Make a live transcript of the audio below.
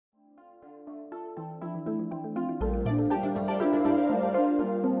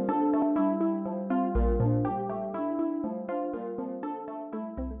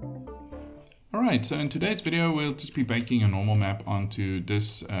Alright, so in today's video we'll just be baking a normal map onto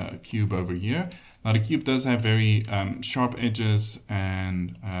this cube over here. Now the cube does have very sharp edges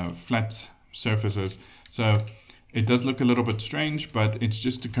and flat surfaces, so it does look a little bit strange, but it's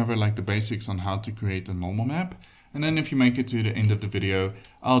just to cover like the basics on how to create a normal map. And then if you make it to the end of the video,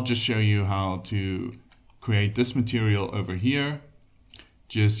 I'll just show you how to create this material over here,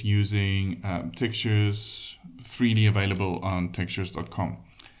 just using textures freely available on textures.com.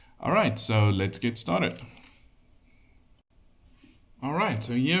 Alright, so let's get started. Alright,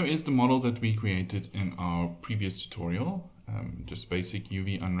 so here is the model that we created in our previous tutorial. Just basic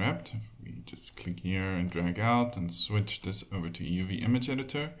UV unwrapped. If we just click here and drag out and switch this over to UV image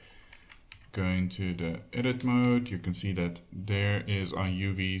editor, go into the edit mode, you can see that there is our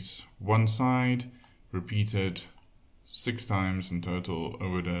UVs one side, repeated 6 times in total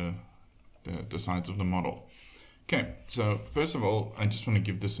over the sides of the model. Okay, so first of all, I just want to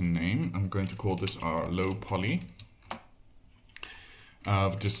give this a name. I'm going to call this our low poly,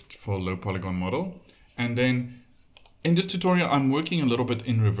 just for low polygon model. And then in this tutorial, I'm working a little bit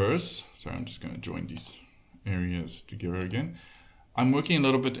in reverse. Sorry, I'm just going to join these areas together again. I'm working a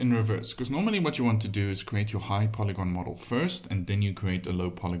little bit in reverse because normally what you want to do is create your high polygon model first, and then you create a low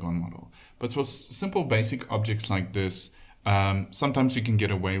polygon model. But for simple basic objects like this, sometimes you can get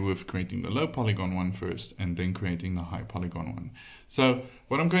away with creating the low polygon one first and then creating the high polygon one. So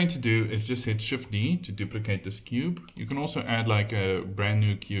what I'm going to do is just hit Shift D to duplicate this cube. You can also add like a brand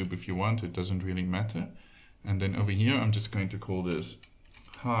new cube if you want, it doesn't really matter. And then over here, I'm just going to call this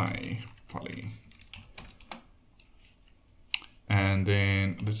high poly. And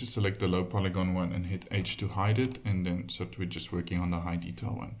then let's just select the low polygon one and hit H to hide it. And then so we're just working on the high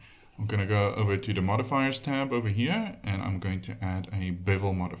detail one. I'm going to go over to the modifiers tab over here, and I'm going to add a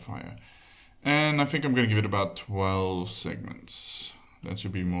bevel modifier. And I think I'm going to give it about 12 segments. That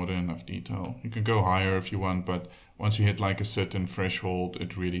should be more than enough detail. You can go higher if you want, but once you hit like a certain threshold,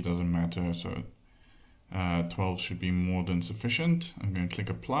 it really doesn't matter. So 12 should be more than sufficient. I'm going to click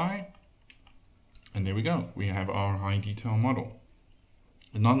apply. And there we go. We have our high detail model.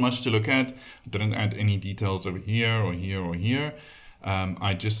 Not much to look at. I didn't add any details over here or here or here.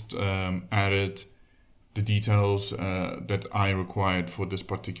 I just added the details that I required for this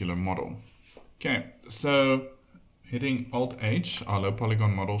particular model. Okay, so hitting Alt-H, our low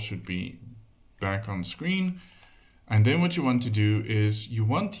polygon model should be back on screen. And then what you want to do is you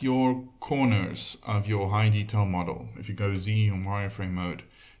want your corners of your high detail model. If you go Z on wireframe mode,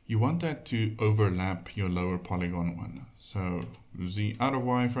 you want that to overlap your lower polygon one. So Z out of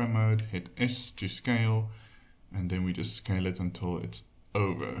wireframe mode, hit S to scale, and then we just scale it until it's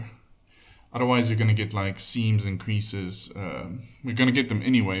over. Otherwise, you're going to get like seams and creases. We're going to get them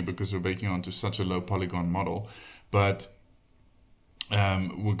anyway because we're baking onto such a low polygon model. But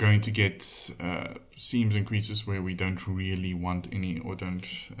we're going to get seams and creases where we don't really want any, or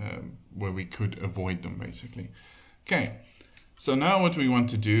where we could avoid them basically. Okay, so now what we want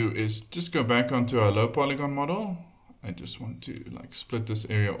to do is just go back onto our low polygon model. I just want to like split this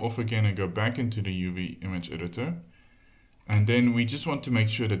area off again and go back into the UV image editor. And then we just want to make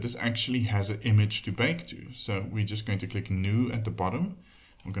sure that this actually has an image to bake to. So we're just going to click new at the bottom.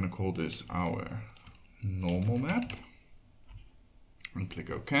 I'm going to call this our normal map. And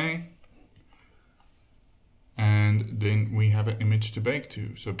click OK. And then we have an image to bake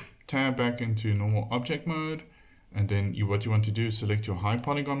to. So tab back into normal object mode. And then what you want to do is select your high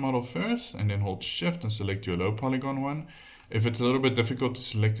polygon model first, and then hold shift and select your low polygon one. If it's a little bit difficult to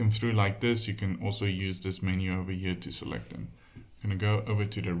select them through like this, you can also use this menu over here to select them. I'm going to go over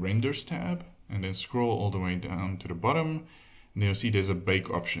to the renders tab and then scroll all the way down to the bottom. And you'll see there's a bake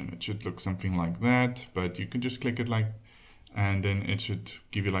option. It should look something like that, but you can just click it like, and then it should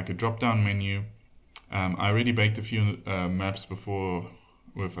give you like a drop down menu. I already baked a few maps before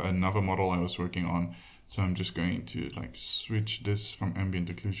with another model I was working on. So I'm just going to like switch this from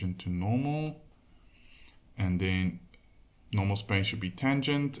ambient occlusion to normal, and then normal space should be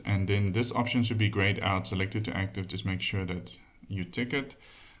tangent, and then this option should be grayed out, selected to active. Just make sure that you tick it.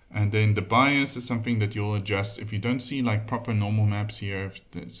 And then the bias is something that you'll adjust. If you don't see like proper normal maps here,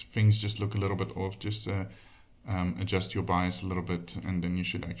 if things just look a little bit off, just adjust your bias a little bit, and then you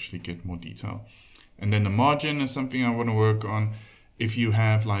should actually get more detail. And then the margin is something I want to work on. If you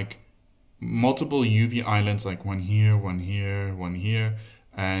have like multiple UV islands, like one here, one here, one here,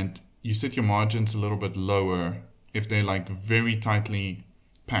 and you set your margins a little bit lower, if they're like very tightly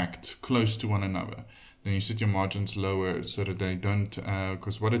packed close to one another, then you set your margins lower so that they don't,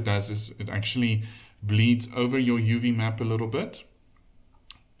 because what it does is it actually bleeds over your UV map a little bit.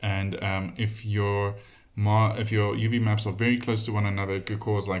 And if your if your UV maps are very close to one another, it could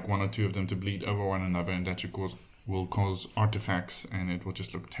cause like one or two of them to bleed over one another, and that will cause artifacts, and it will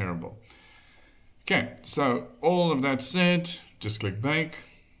just look terrible. Okay, so all of that said, just click bake,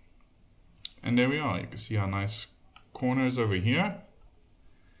 and there we are. You can see our nice corners over here.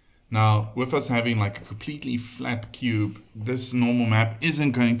 Now, with us having like a completely flat cube, this normal map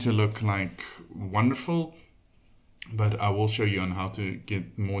isn't going to look like wonderful, but I will show you on how to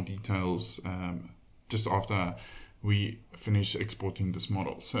get more details just after we finish exporting this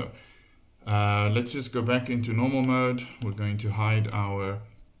model. So let's just go back into normal mode. We're going to hide our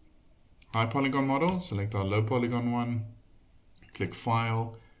high polygon model, select our low polygon one, click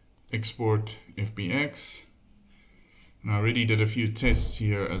File, Export FBX. And I already did a few tests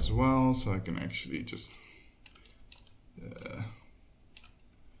here as well, so I can actually just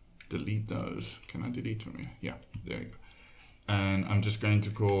delete those. Can I delete from here? Yeah, there you go. And I'm just going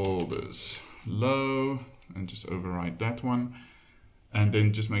to call this low and just override that one. And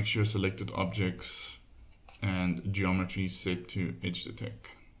then just make sure selected objects and geometry set to edge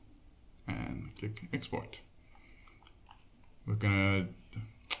detect. And click export. We're gonna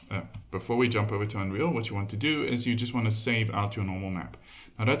before we jump over to Unreal, what you want to do is you just want to save out your normal map.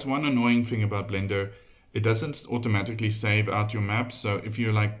 Now that's one annoying thing about Blender. It doesn't automatically save out your map. So if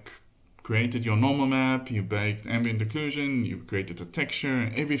you like created your normal map, you baked ambient occlusion, you created a texture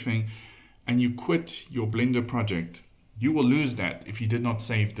and everything, and you quit your Blender project, you will lose that if you did not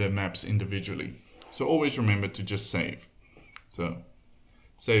save the maps individually. So always remember to just save. So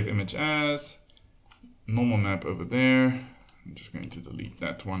save image as, normal map over there. I'm just going to delete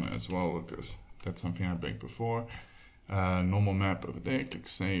that one as well because that's something I baked before. Normal map over there, click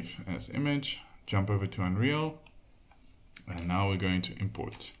save as image, jump over to Unreal, and now we're going to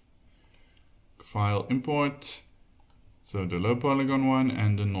import. File, import, so the low polygon one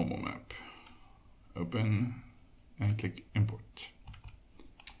and the normal map. Open and click import.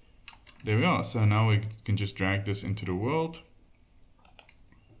 There we are. So now we can just drag this into the world.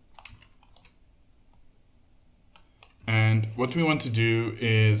 And what we want to do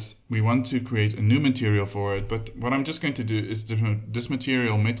is we want to create a new material for it. But what I'm just going to do is this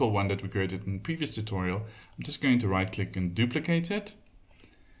material metal one that we created in the previous tutorial, I'm just going to right click and duplicate it.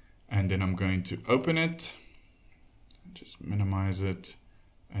 And then I'm going to open it, just minimize it,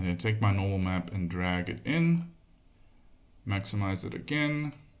 and then take my normal map and drag it in, maximize it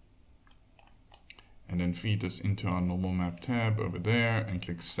again, and then feed this into our normal map tab over there and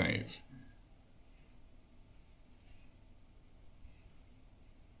click save.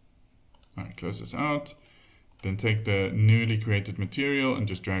 All right, close this out. Then take the newly created material and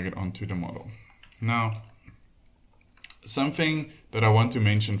just drag it onto the model. Now, something that I want to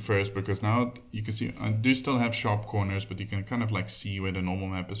mention first, because now you can see I do still have sharp corners, but you can kind of like see where the normal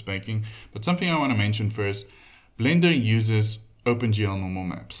map is baking. But something I want to mention first, Blender uses OpenGL normal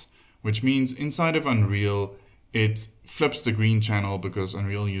maps, which means inside of Unreal, it flips the green channel because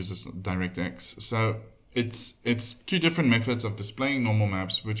Unreal uses DirectX. So it's two different methods of displaying normal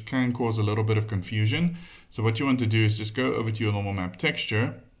maps, which can cause a little bit of confusion. So what you want to do is just go over to your normal map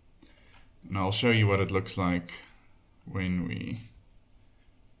texture, and I'll show you what it looks like when we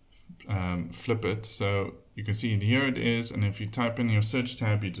flip it. So you can see here it is, and if you type in your search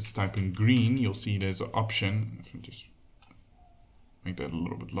tab, you just type in green, you'll see there's an option. If we just make that a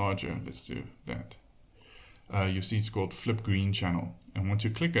little bit larger, let's do that. You see it's called flip green channel, and once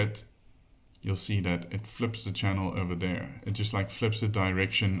you click it, you'll see that it flips the channel over there. It just like flips the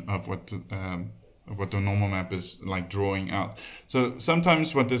direction of what the normal map is like drawing out. So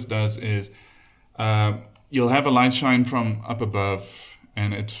sometimes what this does is you'll have a light shine from up above,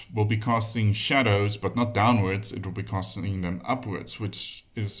 and it will be casting shadows, but not downwards. It will be casting them upwards, which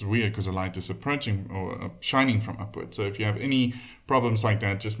is weird because the light is approaching or shining from upwards. So if you have any problems like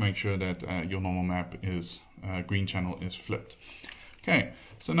that, just make sure that your normal map is green channel is flipped. Okay,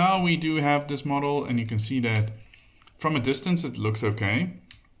 so now we do have this model, and you can see that from a distance it looks okay.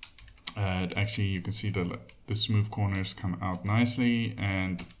 Actually, you can see that the smooth corners come out nicely,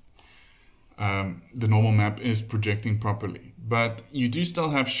 and the normal map is projecting properly. But you do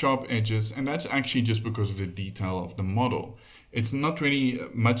still have sharp edges, and that's actually just because of the detail of the model. It's not really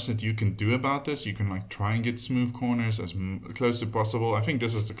much that you can do about this. You can like try and get smooth corners as close as possible. I think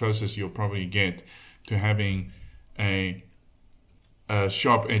this is the closest you'll probably get to having a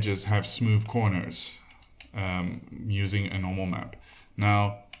sharp edges have smooth corners using a normal map.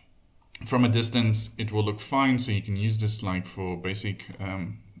 Now, from a distance, it will look fine, so you can use this like for basic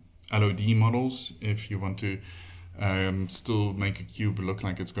LOD models if you want to still make a cube look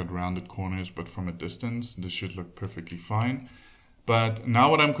like it's got rounded corners, but from a distance, this should look perfectly fine. But now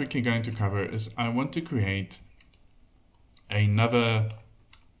what I'm quickly going to cover is I want to create another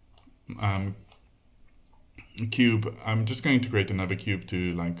cube. I'm just going to create another cube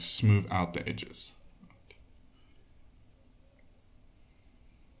to like smooth out the edges.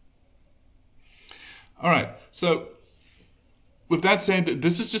 All right, so with that said,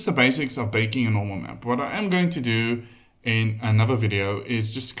 this is just the basics of baking a normal map. What I am going to do in another video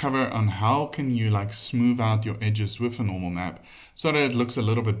is just cover on how can you like smooth out your edges with a normal map so that it looks a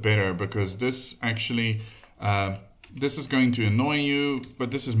little bit better, because this actually, this is going to annoy you,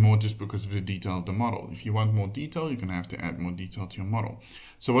 but this is more just because of the detail of the model. If you want more detail, you're going to have to add more detail to your model.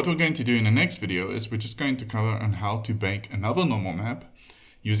 So what we're going to do in the next video is we're just going to cover on how to bake another normal map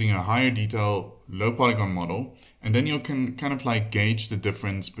using a higher detail, low polygon model, and then you can kind of like gauge the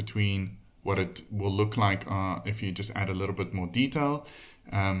difference between what it will look like if you just add a little bit more detail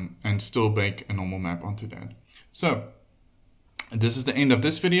and still bake a normal map onto that. So this is the end of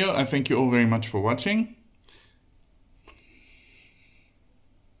this video. I thank you all very much for watching.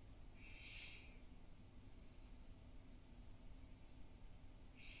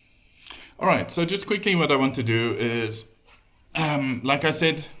 All right, so just quickly what I want to do is, like I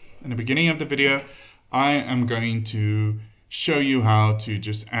said in the beginning of the video, I am going to show you how to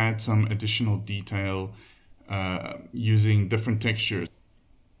just add some additional detail using different textures.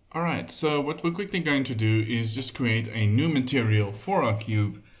 All right, so what we're quickly going to do is just create a new material for our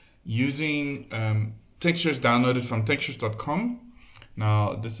cube using textures downloaded from textures.com.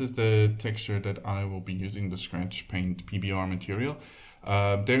 Now, this is the texture that I will be using, the Scratch Paint PBR material.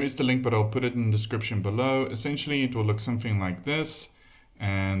 There is the link, but I'll put it in the description below. Essentially, it will look something like this.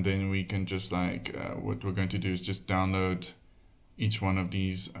 And then we can just like, what we're going to do is just download each one of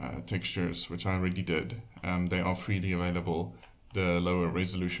these textures, which I already did. They are freely available, the lower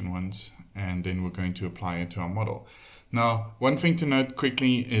resolution ones. And then we're going to apply it to our model. Now, one thing to note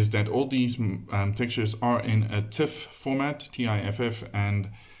quickly is that all these textures are in a TIFF format, TIFF, and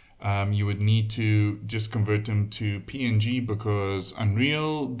you would need to just convert them to PNG because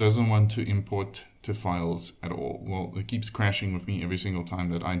Unreal doesn't want to import to files at all. Well, it keeps crashing with me every single time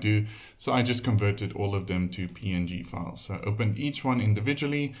that I do. So I just converted all of them to PNG files. So I opened each one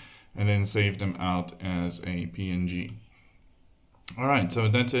individually and then saved them out as a PNG. All right, so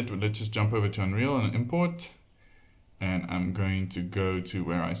that's it. Let's just jump over to Unreal and import. And I'm going to go to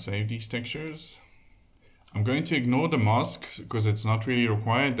where I save these textures. I'm going to ignore the mask because it's not really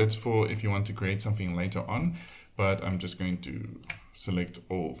required. That's for if you want to create something later on. But I'm just going to select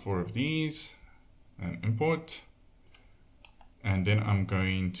all 4 of these and import. And then I'm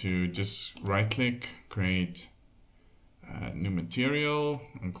going to just right click, create a new material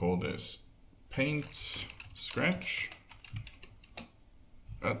and call this Paint Scratch.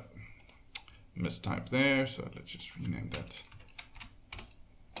 Mistype there, so let's just rename that.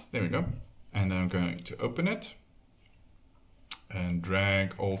 There we go. And I'm going to open it and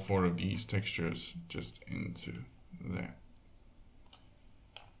drag all 4 of these textures just into there.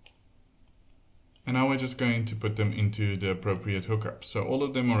 And now we're just going to put them into the appropriate hookup. So all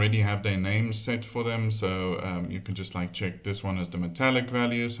of them already have their names set for them. So you can just like check this one as the metallic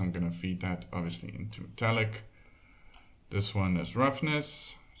value. So I'm going to feed that obviously into metallic. This one is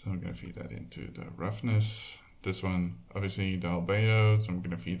roughness. So I'm going to feed that into the roughness. This one, obviously the albedo. So I'm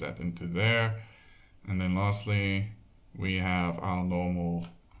going to feed that into there. And then lastly, we have our normal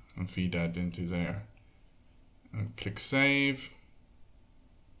and feed that into there. And click save.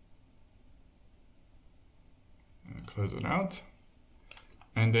 And close it out.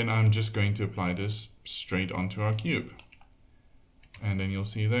 And then I'm just going to apply this straight onto our cube. And then you'll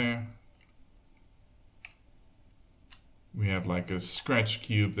see there, we have like a scratch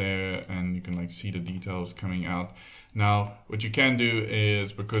cube there, and you can like see the details coming out. Now, what you can do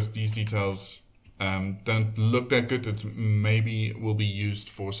is, because these details don't look that good, it maybe will be used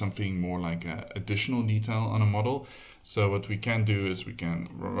for something more like additional detail on a model. So what we can do is we can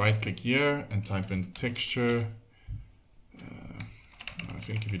right click here and type in texture. I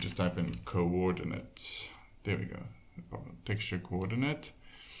think if you just type in coordinates, there we go, texture coordinate.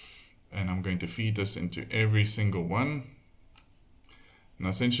 And I'm going to feed this into every single one. Now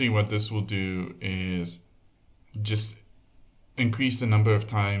essentially what this will do is just increase the number of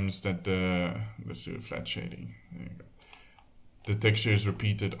times that let's do a flat shading. There you go. The texture is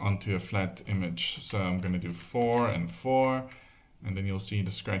repeated onto a flat image. So I'm going to do 4 and 4, and then you'll see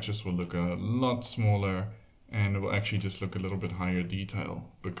the scratches will look a lot smaller, and it will actually just look a little bit higher detail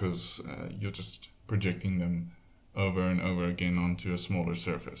because you're just projecting them over and over again onto a smaller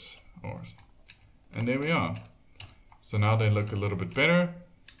surface. And there we are. So now they look a little bit better,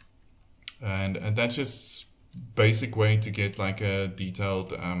 and that's just basic way to get like a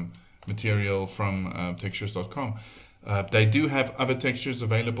detailed material from textures.com. They do have other textures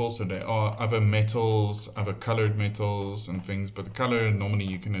available, so there are other metals, other colored metals and things, but the color normally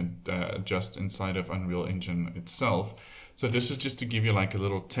you can adjust inside of Unreal Engine itself. So this is just to give you like a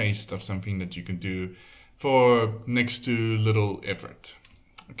little taste of something that you can do for next to little effort.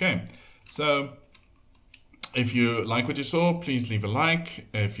 Okay, so if you like what you saw, please leave a like.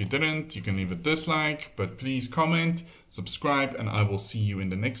 If you didn't, you can leave a dislike, but please comment, subscribe, and I will see you in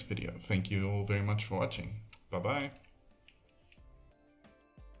the next video. Thank you all very much for watching. Bye-bye.